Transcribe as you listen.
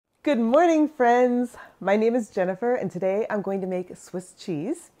Good morning, friends. My name is Jennifer, and today I'm going to make Swiss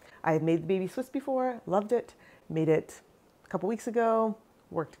cheese. I have made the Baby Swiss before, loved it, made it a couple weeks ago,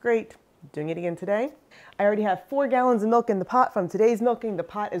 worked great, doing it again today. I already have 4 gallons of milk in the pot from today's milking. The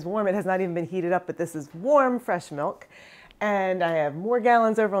pot is warm, it has not even been heated up, but this is warm, fresh milk. And I have more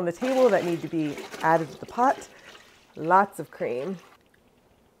gallons over on the table that need to be added to the pot. Lots of cream.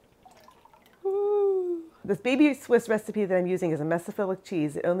 This Baby Swiss recipe that I'm using is a mesophilic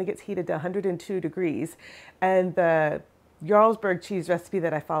cheese. It only gets heated to 102 degrees. And the Jarlsberg cheese recipe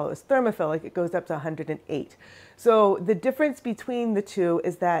that I follow is thermophilic. It goes up to 108. So the difference between the two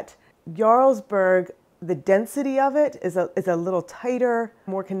is that Jarlsberg, the density of it is a little tighter,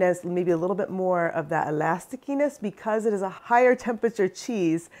 more condensed, maybe a little bit more of that elasticiness. Because it is a higher temperature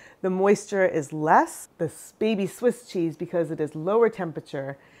cheese, the moisture is less. This Baby Swiss cheese, because it is lower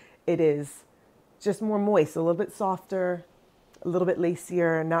temperature, it is just more moist, a little bit softer, a little bit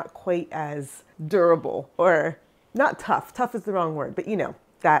lacier, not quite as durable, or not tough. Tough is the wrong word, but you know,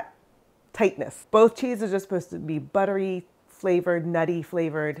 that tightness. Both cheeses are supposed to be buttery flavored, nutty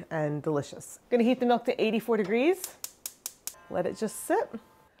flavored, and delicious. I'm gonna heat the milk to 84 degrees. Let it just sit.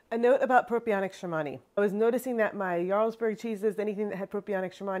 A note about Propionic Shermanii. I was noticing that my Jarlsberg cheeses, anything that had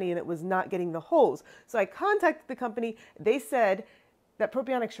Propionic Shermanii, and it was not getting the holes. So I contacted the company. They said that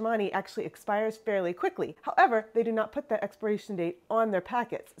Propionic Shermanii actually expires fairly quickly. However, they do not put that expiration date on their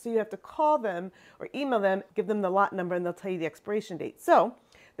packets. So you have to call them or email them, give them the lot number, and they'll tell you the expiration date. So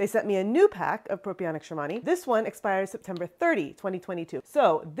they sent me a new pack of Propionic Shermanii. This one expires September 30, 2022.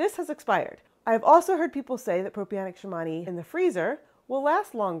 So this has expired. I've also heard people say that Propionic Shermanii in the freezer will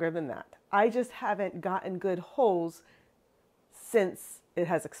last longer than that. I just haven't gotten good holes since it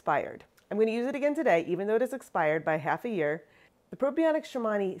has expired. I'm going to use it again today, even though it has expired by half a year. The Propionic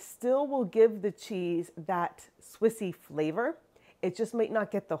Shermanii still will give the cheese that Swissy flavor. It just might not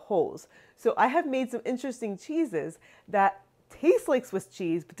get the holes. So I have made some interesting cheeses that taste like Swiss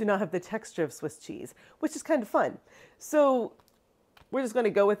cheese, but do not have the texture of Swiss cheese, which is kind of fun. So we're just going to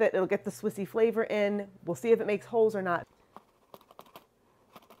go with it. It'll get the Swissy flavor in. We'll see if it makes holes or not.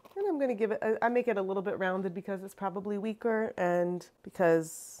 And I'm going to give it, I make it a little bit rounded because it's probably weaker and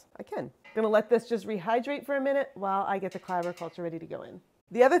because I can. I'm going to let this just rehydrate for a minute while I get the Clabber Culture ready to go in.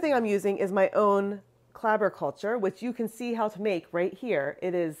 The other thing I'm using is my own Clabber Culture, which you can see how to make right here.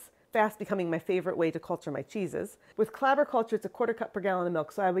 It is fast becoming my favorite way to culture my cheeses. With Clabber Culture, it's a 1/4 cup per gallon of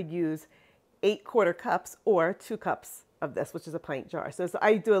milk, so I would use 8 1/4 cups or 2 cups of this, which is a pint jar. So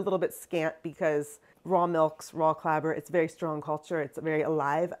I do a little bit scant because raw milks, raw Clabber, it's very strong culture. It's very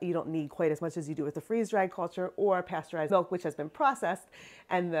alive. You don't need quite as much as you do with the freeze-dried culture or pasteurized milk, which has been processed,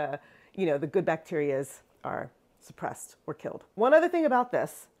 and the good bacteria are suppressed or killed. One other thing about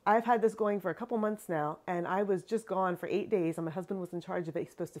this, I've had this going for a couple months now, and I was just gone for 8 days, and my husband was in charge of it.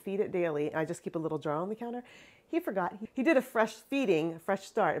 He's supposed to feed it daily, and I just keep a little jar on the counter. He forgot. He did a fresh feeding, fresh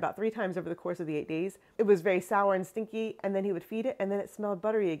start, about 3 times over the course of the 8 days. It was very sour and stinky, and then he would feed it, and then it smelled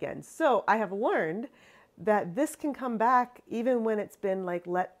buttery again. So I have learned that this can come back even when it's been like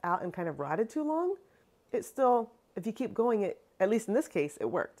let out and kind of rotted too long. It still, if you keep going, at least in this case, it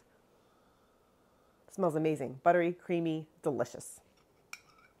worked. It smells amazing. Buttery, creamy, delicious.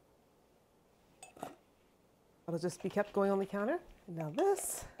 It'll just be kept going on the counter. Now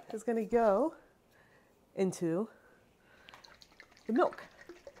this is going to go into the milk.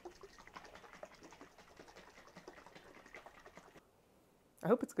 I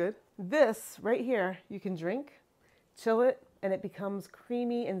hope it's good. This right here, you can drink, chill it, and it becomes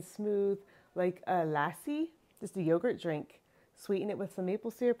creamy and smooth like a lassi, just a yogurt drink. Sweeten it with some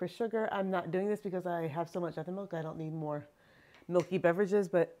maple syrup or sugar. I'm not doing this because I have so much other milk. I don't need more milky beverages,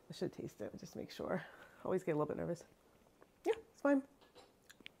 but I should taste it, just make sure. Always get a little bit nervous. Yeah, it's fine.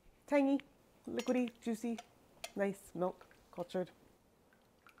 Tangy, liquidy, juicy, nice milk, cultured.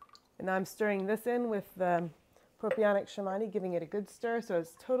 And now I'm stirring this in with the Propionic Shermanii, giving it a good stir so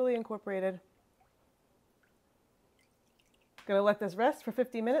it's totally incorporated. Gonna let this rest for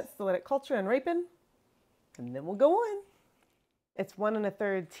 50 minutes to let it culture and ripen, and then we'll go on. It's 1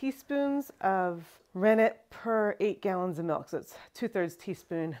 1/3 teaspoons of rennet per 8 gallons of milk. So it's 2/3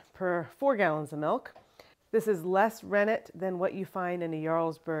 teaspoon per 4 gallons of milk. This is less rennet than what you find in a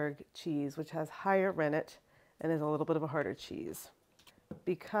Jarlsberg cheese, which has higher rennet and is a little bit of a harder cheese.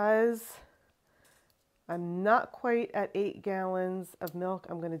 Because I'm not quite at 8 gallons of milk,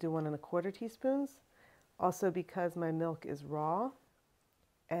 I'm going to do 1 1/4 teaspoons. Also because my milk is raw,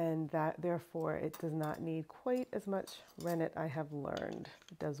 and that therefore it does not need quite as much rennet, I have learned.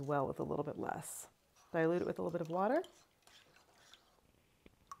 It does well with a little bit less. Dilute it with a little bit of water.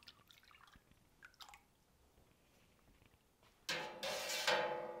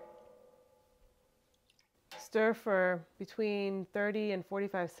 Stir for between 30 and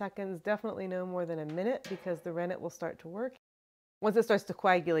 45 seconds, definitely no more than a minute because the rennet will start to work. Once it starts to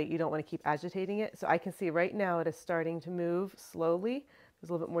coagulate, you don't want to keep agitating it. So I can see right now it is starting to move slowly. There's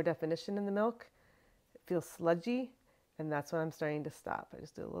a little bit more definition in the milk. It feels sludgy, and that's when I'm starting to stop. I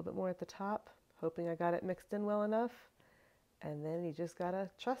just do a little bit more at the top, hoping I got it mixed in well enough. And then you just gotta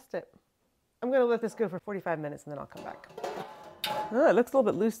trust it. I'm gonna let this go for 45 minutes and then I'll come back. Oh, it looks a little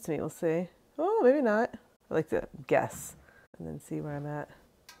bit loose to me, we'll see. Oh, maybe not. I like to guess and then see where I'm at.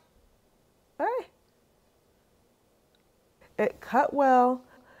 Hey. It cut well,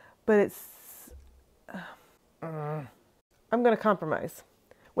 but it's, I'm gonna compromise.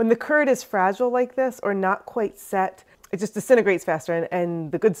 When the curd is fragile like this or not quite set, it just disintegrates faster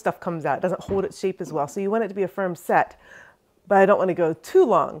and the good stuff comes out. It doesn't hold its shape as well. So you want it to be a firm set, but I don't want to go too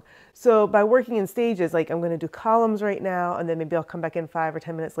long. So by working in stages, like I'm going to do columns right now, and then maybe I'll come back in 5 or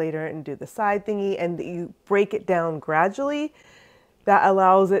 10 minutes later and do the side thingy, and you break it down gradually. That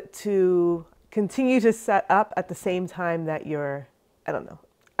allows it to continue to set up at the same time that you're, I don't know.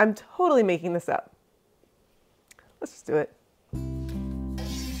 I'm totally making this up. Let's just do it. I'm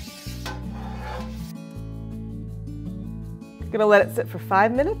going to let it sit for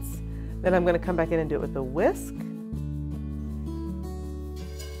 5 minutes. Then I'm going to come back in and do it with a whisk.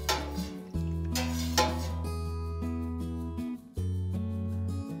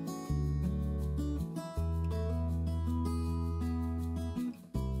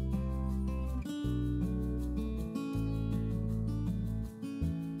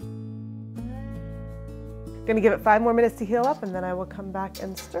 I'm going to give it 5 more minutes to heal up, and then I will come back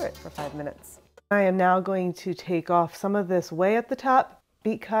and stir it for 5 minutes. I am now going to take off some of this whey at the top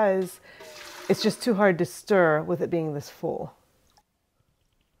because it's just too hard to stir with it being this full.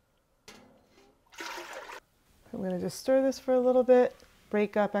 I'm going to just stir this for a little bit,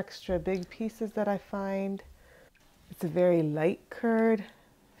 break up extra big pieces that I find. It's a very light curd,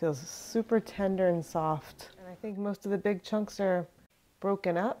 feels super tender and soft. And I think most of the big chunks are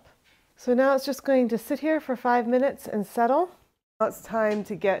broken up. So now it's just going to sit here for 5 minutes and settle. Now it's time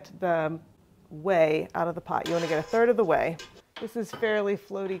to get the whey out of the pot. You want to get 1/3 of the whey. This is fairly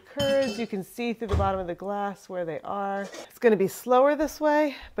floaty curds. You can see through the bottom of the glass where they are. It's going to be slower this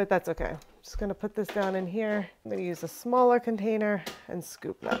way, but that's okay. I'm just going to put this down in here. I'm going to use a smaller container and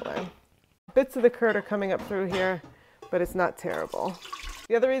scoop that way. Bits of the curd are coming up through here, but it's not terrible.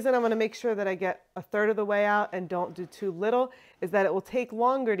 The other reason I'm going to make sure that I get 1/3 of the whey out and don't do too little is that it will take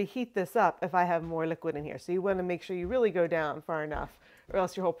longer to heat this up if I have more liquid in here. So you want to make sure you really go down far enough, or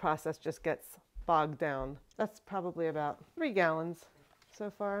else your whole process just gets bogged down. That's probably about 3 gallons so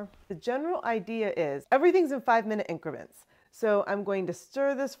far. The general idea is everything's in 5-minute increments. So I'm going to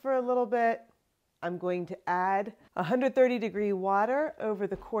stir this for a little bit. I'm going to add 130-degree water over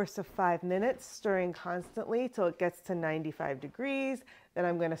the course of 5 minutes, stirring constantly till it gets to 95 degrees. Then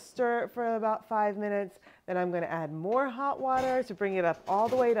I'm going to stir it for about 5 minutes. Then I'm going to add more hot water to bring it up all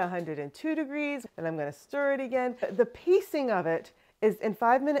the way to 102 degrees. And I'm going to stir it again. The pacing of it is in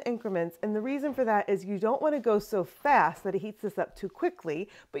 5-minute increments, and the reason for that is you don't want to go so fast that it heats this up too quickly,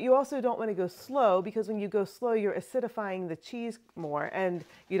 but you also don't want to go slow, because when you go slow, you're acidifying the cheese more, and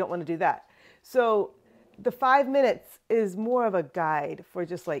you don't want to do that. So the 5 minutes is more of a guide for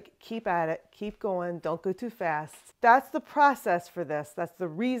just like, keep at it, keep going, don't go too fast. That's the process for this. That's the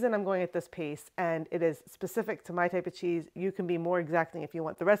reason I'm going at this pace, and it is specific to my type of cheese. You can be more exacting if you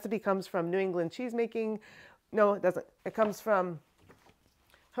want. The recipe comes from New England cheese making. No, it doesn't. It comes from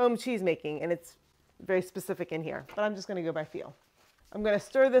home cheese making, and it's very specific in here, but I'm just going to go by feel. I'm going to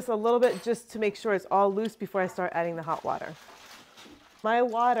stir this a little bit just to make sure it's all loose before I start adding the hot water. My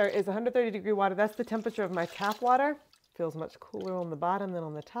water is 130-degree water. That's the temperature of my tap water. Feels much cooler on the bottom than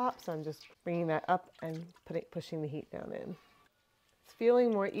on the top, so I'm just bringing that up and pushing the heat down in. It's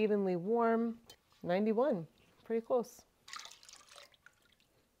feeling more evenly warm. 91, pretty close.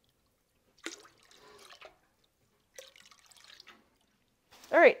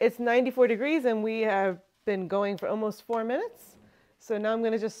 All right, it's 94 degrees and we have been going for almost 4 minutes. So now I'm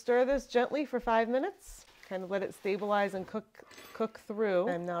going to just stir this gently for 5 minutes, kind of let it stabilize and cook through.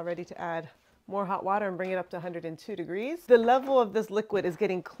 I'm now ready to add more hot water and bring it up to 102 degrees. The level of this liquid is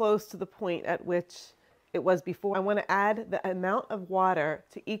getting close to the point at which it was before. I want to add the amount of water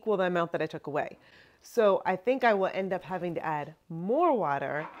to equal the amount that I took away. So I think I will end up having to add more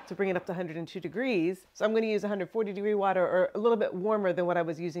water to bring it up to 102 degrees. So I'm going to use 140-degree water, or a little bit warmer than what I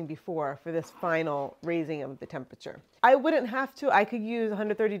was using before for this final raising of the temperature. I wouldn't have to. I could use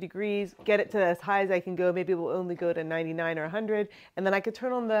 130 degrees, get it to as high as I can go. Maybe it will only go to 99 or 100, and then I could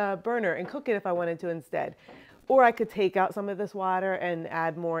turn on the burner and cook it if I wanted to instead. Or I could take out some of this water and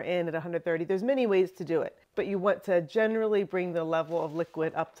add more in at 130. There's many ways to do it, but you want to generally bring the level of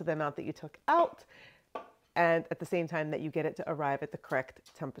liquid up to the amount that you took out, and at the same time that you get it to arrive at the correct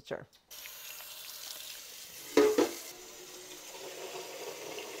temperature.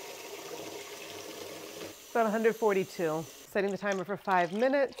 About 142. Setting the timer for 5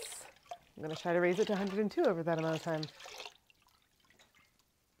 minutes. I'm going to try to raise it to 102 over that amount of time.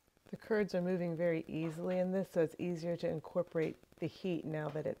 The curds are moving very easily in this, so it's easier to incorporate the heat now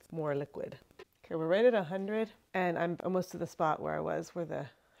that it's more liquid. Okay, we're right at 100, and I'm almost to the spot where I was, where the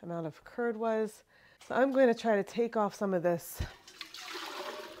amount of curd was. So I'm going to try to take off some of this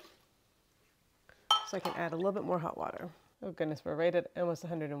so I can add a little bit more hot water. Oh goodness, we're right at almost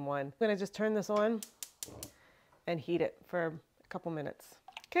 101. I'm going to just turn this on and heat it for a couple minutes.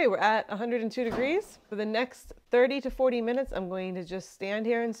 Okay, we're at 102 degrees. For the next 30 to 40 minutes, I'm going to just stand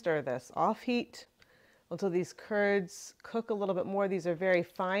here and stir this off heat until these curds cook a little bit more. These are very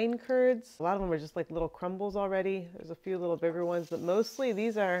fine curds. A lot of them are just like little crumbles already. There's a few little bigger ones, but mostly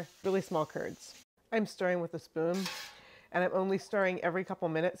these are really small curds. I'm stirring with a spoon, and I'm only stirring every couple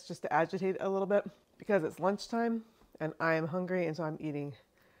minutes just to agitate a little bit because it's lunchtime and I am hungry, and so I'm eating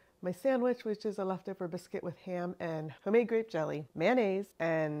my sandwich, which is a leftover biscuit with ham and homemade grape jelly, mayonnaise,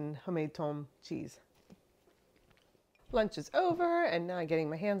 and homemade Temp cheese. Lunch is over, and now I'm getting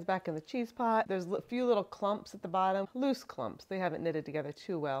my hands back in the cheese pot. There's a few little clumps at the bottom, loose clumps. They haven't knitted together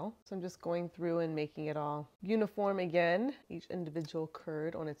too well. So I'm just going through and making it all uniform again, each individual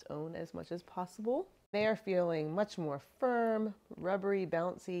curd on its own as much as possible. They are feeling much more firm, rubbery,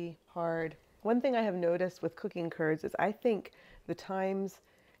 bouncy, hard. One thing I have noticed with cooking curds is I think the times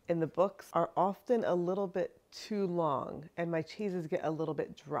in the books are often a little bit too long, and my cheeses get a little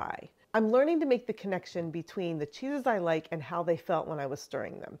bit dry. I'm learning to make the connection between the cheeses I like and how they felt when I was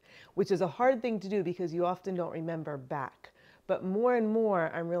stirring them, which is a hard thing to do because you often don't remember back. But more and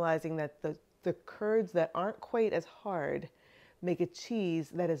more, I'm realizing that the curds that aren't quite as hard make a cheese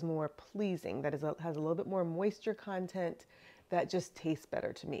that is more pleasing, that has a little bit more moisture content, that just tastes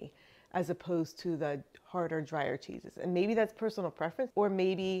better to me, as opposed to the harder, drier cheeses. And maybe that's personal preference, or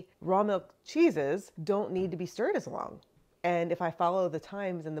maybe raw milk cheeses don't need to be stirred as long. And if I follow the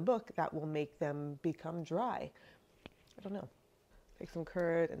times in the book, that will make them become dry. I don't know. Take some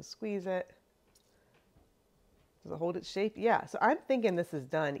curd and squeeze it. Does it hold its shape? Yeah, so I'm thinking this is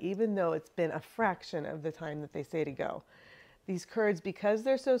done, even though it's been a fraction of the time that they say to go. These curds, because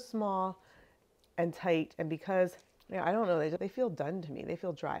they're so small and tight, and because, yeah, I don't know, they feel done to me. They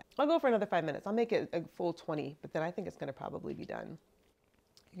feel dry. I'll go for another 5 minutes. I'll make it a full 20, but then I think it's gonna probably be done.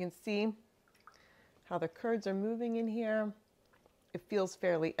 You can see how the curds are moving in here. It feels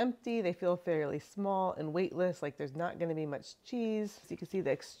fairly empty. They feel fairly small and weightless, like there's not gonna be much cheese. So you can see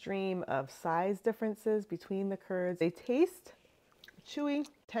the extreme of size differences between the curds. They taste chewy,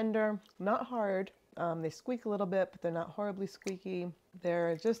 tender, not hard. They squeak a little bit, but they're not horribly squeaky.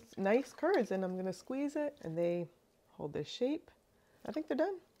 They're just nice curds, and I'm gonna squeeze it, and they hold their shape. I think they're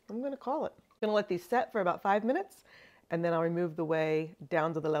done. I'm gonna call it. I'm gonna let these set for about 5 minutes, and then I'll remove the whey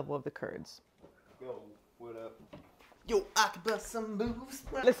down to the level of the curds. Yo, what up? Yo, I can bust some moves.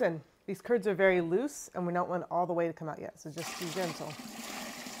 Listen, these curds are very loose, and we don't want all the whey to come out yet, so just be gentle.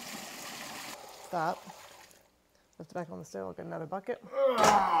 Stop. Lift it back on the stove. I'll get another bucket.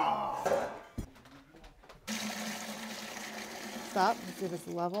 Stop. Let's see if it's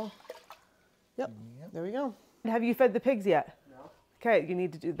level. Yep. There we go. Have you fed the pigs yet? No. Okay, you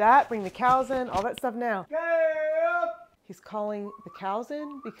need to do that. Bring the cows in. All that stuff now. He's calling the cows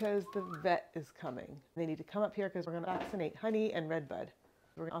in because the vet is coming. They need to come up here because we're going to vaccinate Honey and Redbud.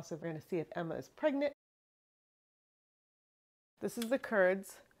 We're also going to see if Emma is pregnant. This is the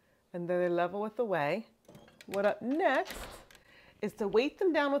curds, and they're level with the whey. What up next is to weight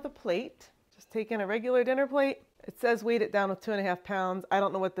them down with a plate. Just take in a regular dinner plate. It says weight it down with 2.5 pounds. I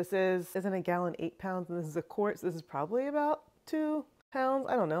don't know what this is. Isn't a gallon 8 pounds? And this is a quart, so this is probably about 2 pounds.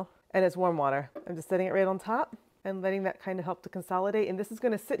 I don't know. And it's warm water. I'm just setting it right on top and letting that kind of help to consolidate. And this is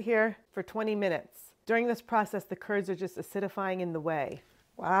going to sit here for 20 minutes. During this process, the curds are just acidifying in the whey.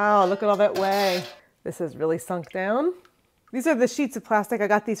 Wow, look at all that whey. This has really sunk down. These are the sheets of plastic. I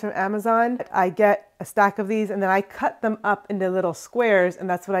got these from Amazon. I get a stack of these, and then I cut them up into little squares, and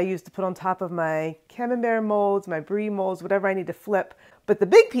that's what I use to put on top of my camembert molds, my brie molds, whatever I need to flip. But the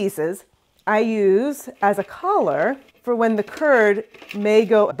big pieces I use as a collar for when the curd may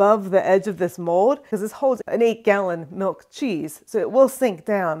go above the edge of this mold, because this holds an 8-gallon milk cheese, so it will sink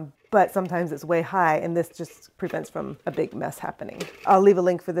down, but sometimes it's way high, and this just prevents from a big mess happening. I'll leave a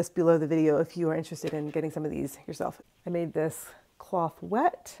link for this below the video if you are interested in getting some of these yourself. I made this cloth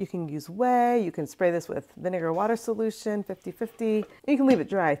wet. You can use whey, you can spray this with vinegar water solution, 50-50. You can leave it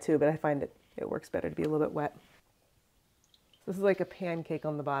dry too, but I find it works better to be a little bit wet. This is like a pancake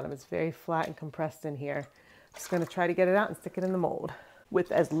on the bottom. It's very flat and compressed in here. Just gonna try to get it out and stick it in the mold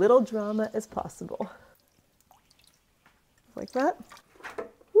with as little drama as possible. Like that.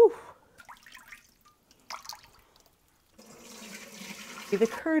 Woo. The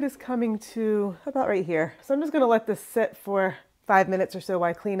curd is coming to about right here. So I'm just gonna let this sit for 5 minutes or so while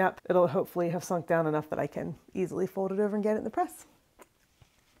I clean up. It'll hopefully have sunk down enough that I can easily fold it over and get it in the press.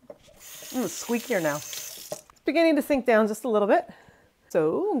 It's squeakier now. It's beginning to sink down just a little bit.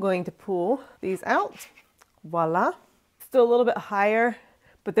 So I'm going to pull these out. Voila. Still a little bit higher,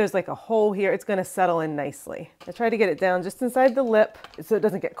 but there's like a hole here. It's gonna settle in nicely. I try to get it down just inside the lip so it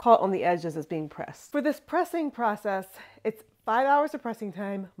doesn't get caught on the edge as it's being pressed. For this pressing process, it's 5 hours of pressing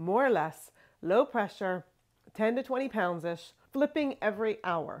time, more or less, low pressure, 10 to 20 pounds-ish, flipping every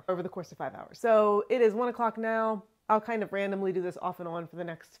hour over the course of 5 hours. So it is 1 o'clock now. I'll kind of randomly do this off and on for the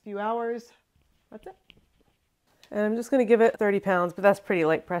next few hours. That's it. And I'm just gonna give it 30 pounds, but that's pretty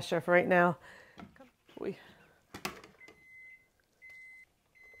light pressure for right now.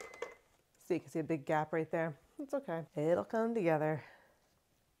 See, you can see a big gap right there. It's okay. It'll come together.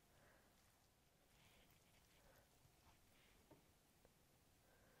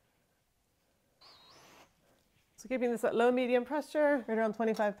 So keeping this at low medium pressure, right around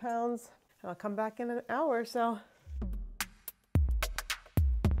 25 pounds. And I'll come back in an hour or so.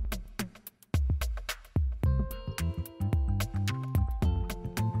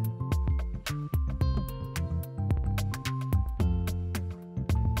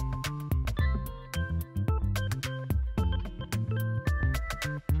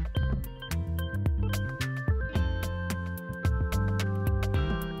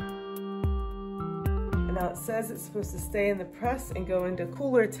 Now it says it's supposed to stay in the press and go into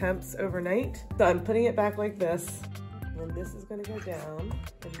cooler temps overnight. So I'm putting it back like this. And then this is gonna go down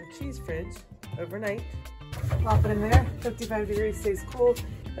in the cheese fridge overnight. Pop it in there, 55 degrees, stays cool,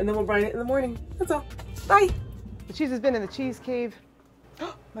 and then we'll brine it in the morning. That's all. Bye. The cheese has been in the cheese cave.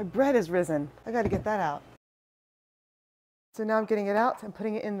 My bread has risen. I gotta get that out. So now I'm getting it out and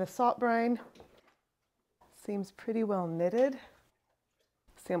putting it in the salt brine. Seems pretty well knitted.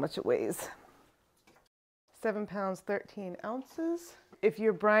 See how much it weighs. 7 pounds, 13 ounces. If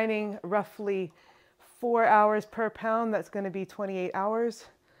you're brining roughly 4 hours per pound, that's gonna be 28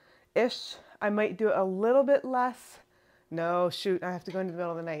 hours-ish. I might do it a little bit less. No, shoot, I have to go into the middle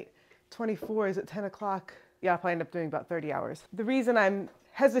of the night. 24 is at 10 o'clock. Yeah, I'll probably end up doing about 30 hours. The reason I'm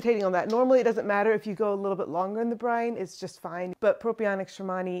hesitating on that, normally it doesn't matter if you go a little bit longer in the brine, it's just fine. But Propionic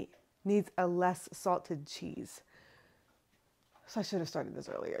Shermanii needs a less salted cheese. So I should have started this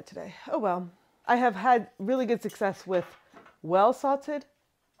earlier today. Oh well. I have had really good success with well-salted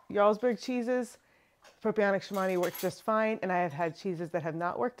Jarlsberg cheeses. Propionic Shermanii works just fine, and I have had cheeses that have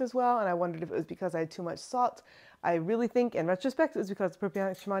not worked as well, and I wondered if it was because I had too much salt. I really think, in retrospect, it was because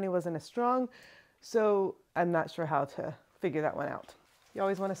Propionic Shermanii wasn't as strong, so I'm not sure how to figure that one out. You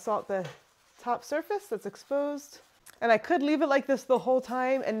always want to salt the top surface that's exposed. And I could leave it like this the whole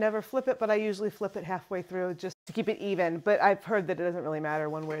time and never flip it, but I usually flip it halfway through just to keep it even, but I've heard that it doesn't really matter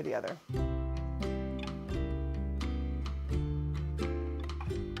one way or the other.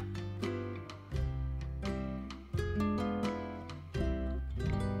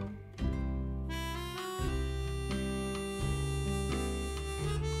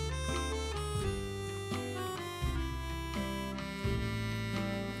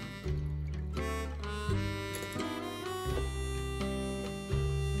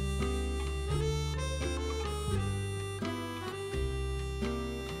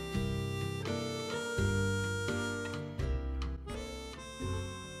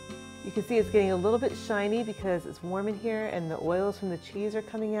 You can see it's getting a little bit shiny because it's warm in here and the oils from the cheese are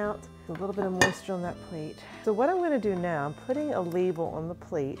coming out. There's a little bit of moisture on that plate. So what I'm going to do now, I'm putting a label on the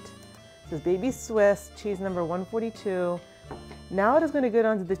plate. It says Baby Swiss, cheese number 142. Now it is going to go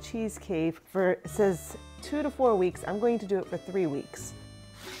down to the cheese cave for, it says 2 to 4 weeks. I'm going to do it for 3 weeks.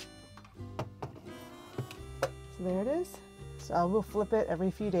 So there it is. So I will flip it every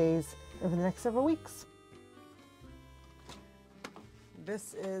few days over the next several weeks.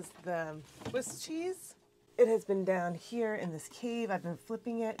 This is the Swiss cheese. It has been down here in this cave. I've been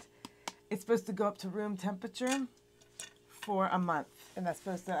flipping it. It's supposed to go up to room temperature for a month, and that's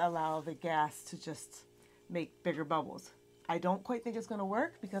supposed to allow the gas to just make bigger bubbles. I don't quite think it's going to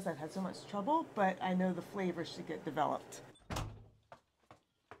work because I've had so much trouble, but I know the flavor should get developed.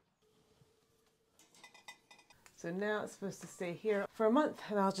 So now it's supposed to stay here for a month,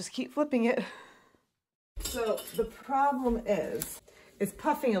 and I'll just keep flipping it. So the problem is, It's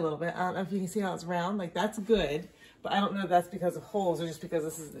puffing a little bit. I don't know if you can see how it's round. Like, that's good. But I don't know if that's because of holes or just because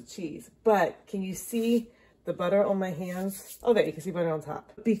this is the cheese. But can you see the butter on my hands? Oh, there, you can see butter on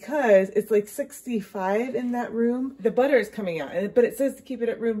top. Because it's like 65 in that room, the butter is coming out. But it says to keep it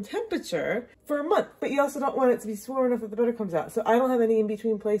at room temperature for a month. But you also don't want it to be swollen enough that the butter comes out. So I don't have any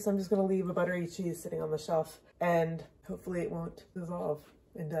in-between place. So I'm just going to leave a buttery cheese sitting on the shelf. And hopefully it won't dissolve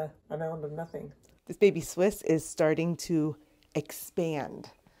into a mound of nothing. This Baby Swiss is starting to expand.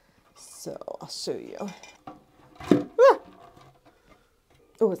 So I'll show you. Ah!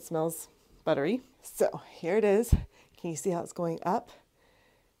 Oh, it smells buttery. So here it is. Can you see how it's going up?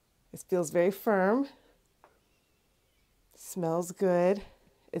 It feels very firm. Smells good.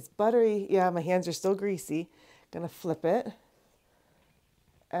 It's buttery. Yeah, my hands are still greasy. Gonna flip it.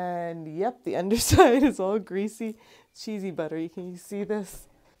 And yep, the underside is all greasy, cheesy buttery. Can you see this?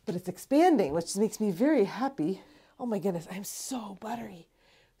 But it's expanding, which makes me very happy. Oh my goodness, I'm so buttery.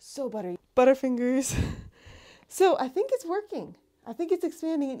 So buttery. Butterfingers. So I think it's working. I think it's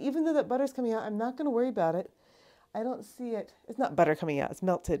expanding, and even though that butter's coming out, I'm not going to worry about it. I don't see it. It's not butter coming out. It's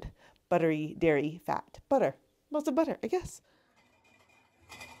melted buttery dairy fat. Butter. Melted butter, I guess.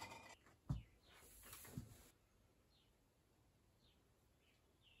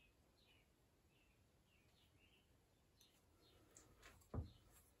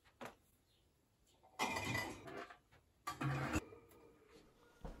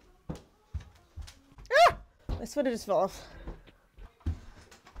 Ah! My sweater just fell off.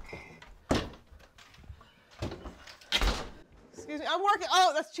 Excuse me, I'm working.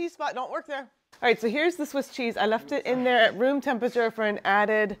 Oh, that's cheese spot. Don't work there. All right, so here's the Swiss cheese. I left it in there at room temperature for an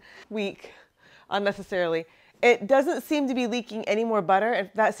added week, unnecessarily. It doesn't seem to be leaking any more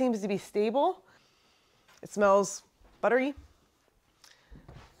butter. That seems to be stable. It smells buttery.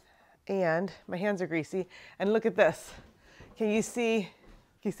 And my hands are greasy. And look at this. Can you see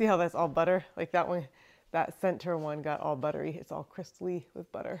how that's all butter? Like that one, that center one got all buttery. It's all crystally with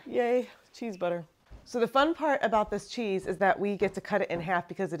butter. Yay, cheese butter. So the fun part about this cheese is that we get to cut it in half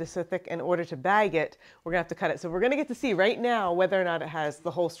because it is so thick. In order to bag it, we're gonna have to cut it. So we're gonna get to see right now whether or not it has the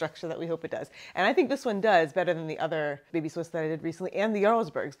whole structure that we hope it does. And I think this one does better than the other Baby Swiss that I did recently and the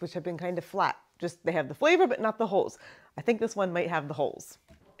Jarlsbergs, which have been kind of flat. Just they have the flavor, but not the holes. I think this one might have the holes.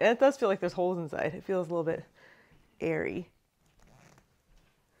 And it does feel like there's holes inside. It feels a little bit airy.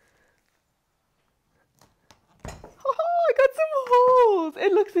 Oh, I got some holes.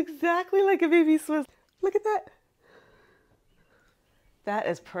 It looks exactly like a Baby Swiss. Look at that. That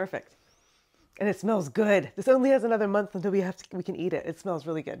is perfect. And it smells good. This only has another month until we can eat it. It smells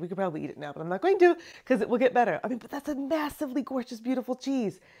really good. We could probably eat it now, but I'm not going to because it will get better. I mean, but that's a massively gorgeous, beautiful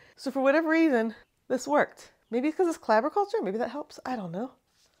cheese. So for whatever reason, this worked. Maybe it's because it's Clabber Culture. Maybe that helps. I don't know.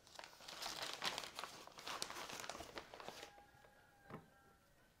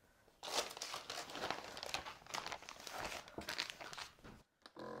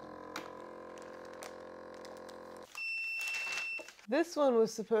 This one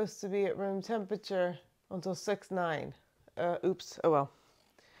was supposed to be at room temperature until 6-9. Oops, oh well.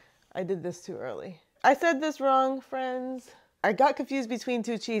 I did this too early. I said this wrong, friends. I got confused between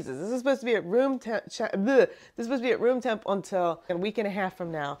two cheeses. This is supposed to be at room temp. This is supposed to be at room temp until a week and a half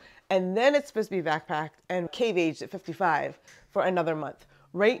from now. And then it's supposed to be backpacked and cave aged at 55 for another month.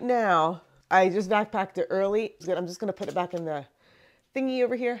 Right now, I just backpacked it early. I'm just gonna put it back in the thingy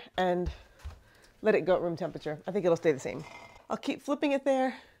over here and let it go at room temperature. I think it'll stay the same. I'll keep flipping it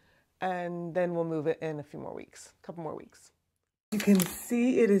there and then we'll move it in a few more weeks, a couple more weeks. You can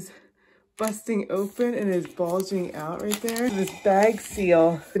see it is busting open and is bulging out right there. This bag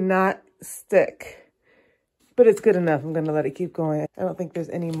seal did not stick, but it's good enough. I'm gonna let it keep going. I don't think there's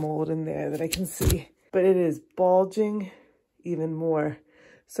any mold in there that I can see, but it is bulging even more.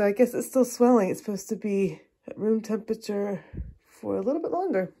 So I guess it's still swelling. It's supposed to be at room temperature for a little bit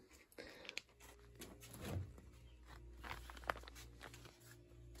longer.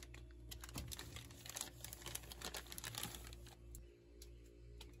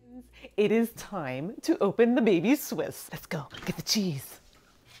 It is time to open the Baby Swiss. Let's go, get the cheese.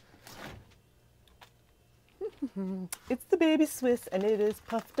 It's the Baby Swiss and it is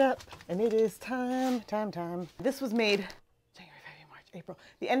puffed up and it is time. This was made January, February, March, April.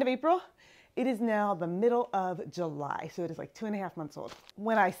 The end of April. It is now the middle of July, so it is like 2.5 months old.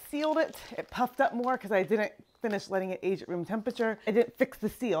 When I sealed it, it puffed up more because I didn't finish letting it age at room temperature. I didn't fix the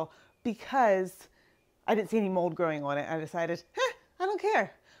seal because I didn't see any mold growing on it. I decided, I don't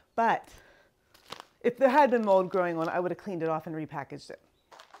care. But if there had been mold growing on it, I would have cleaned it off and repackaged it.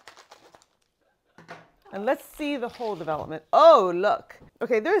 And let's see the hole development. Oh, look.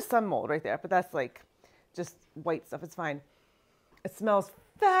 Okay, there is some mold right there, but that's like just white stuff. It's fine. It smells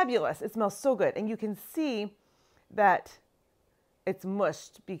fabulous. It smells so good. And you can see that it's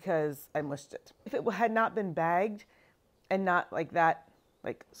mushed because I mushed it. If it had not been bagged and not like that,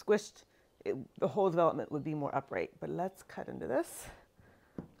 like squished, the whole development would be more upright. But let's cut into this.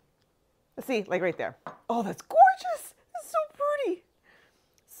 Let's see, like right there. Oh, that's gorgeous. That's so pretty.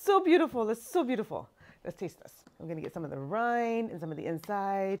 So beautiful. That's so beautiful. Let's taste this. I'm going to get some of the rind and some of the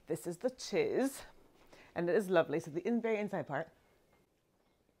inside. This is the cheese, and it is lovely. So the very inside part.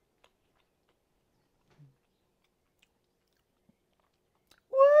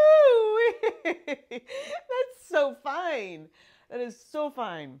 Woo! That's so fine. That is so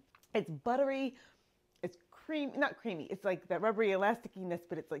fine. It's buttery. It's cream, not creamy. It's like that rubbery elasticiness,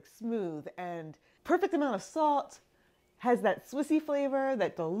 but it's like smooth and perfect amount of salt. Has that Swissy flavor,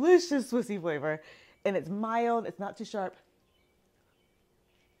 that delicious Swissy flavor. And it's mild, it's not too sharp.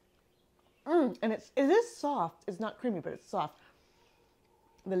 And it is soft. It's not creamy, but it's soft.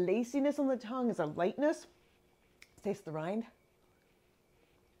 The laciness on the tongue is a lightness. Taste the rind.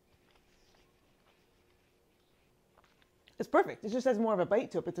 It's perfect. It just has more of a bite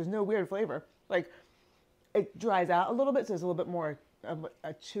to it, but there's no weird flavor. Like, it dries out a little bit, so there's a little bit more of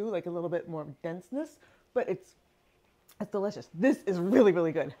a chew, like a little bit more denseness, but it's delicious. This is really,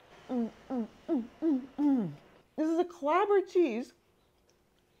 really good. This is a Clabber cheese.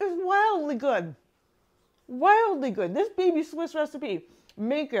 It's wildly good. Wildly good. This Baby Swiss recipe,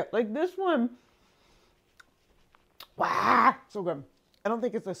 make it. Like this one. Wow, so good. I don't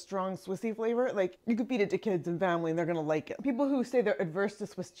think it's a strong Swissy flavor. Like, you could feed it to kids and family and they're gonna like it. People who say they're adverse to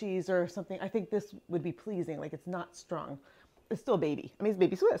Swiss cheese or something, I think this would be pleasing. Like, it's not strong. It's still baby. I mean, it's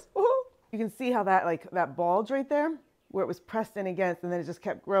Baby Swiss. Woohoo! You can see how that bulge right there, where it was pressed in against and then it just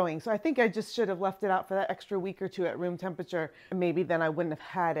kept growing. So I think I just should have left it out for that extra week or two at room temperature. And maybe then I wouldn't have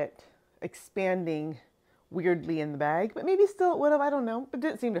had it expanding weirdly in the bag, but maybe still it would have, I don't know. It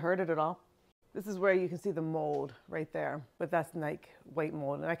didn't seem to hurt it at all. This is where you can see the mold right there, but that's like white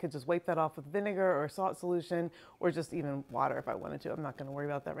mold. And I could just wipe that off with vinegar or salt solution or just even water if I wanted to. I'm not gonna worry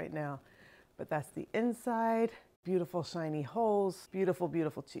about that right now. But that's the inside. Beautiful shiny holes, beautiful,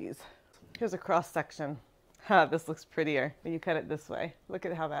 beautiful cheese. Here's a cross section. Ha, this looks prettier when you cut it this way. Look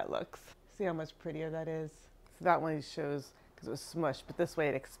at how that looks. See how much prettier that is? So that one shows, because it was smushed, but this way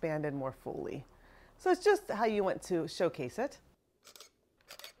it expanded more fully. So it's just how you want to showcase it.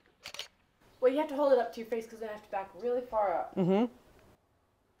 Well, you have to hold it up to your face because I have to back really far up. Mm-hmm.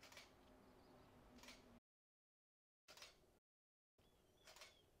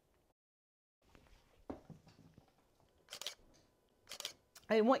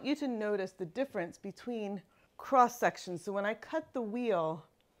 I want you to notice the difference between cross sections. So when I cut the wheel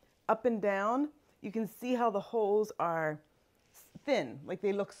up and down, you can see how the holes are thin, like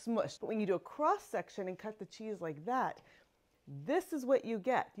they look smushed. But when you do a cross section and cut the cheese like that, this is what you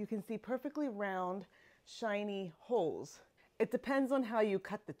get. You can see perfectly round, shiny holes. It depends on how you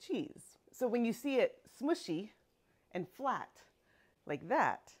cut the cheese. So when you see it smushy and flat like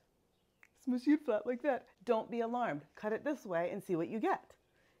that, smushy and flat like that, don't be alarmed. Cut it this way and see what you get.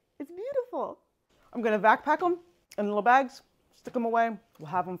 It's beautiful. I'm gonna backpack them in little bags, stick them away. We'll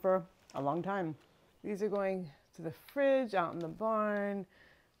have them for a long time. These are going to the fridge out in the barn.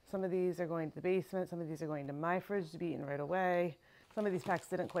 Some of these are going to the basement. Some of these are going to my fridge to be eaten right away. Some of these packs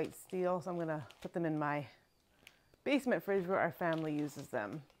didn't quite steal, so I'm gonna put them in my basement fridge where our family uses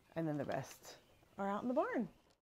them. And then the rest are out in the barn.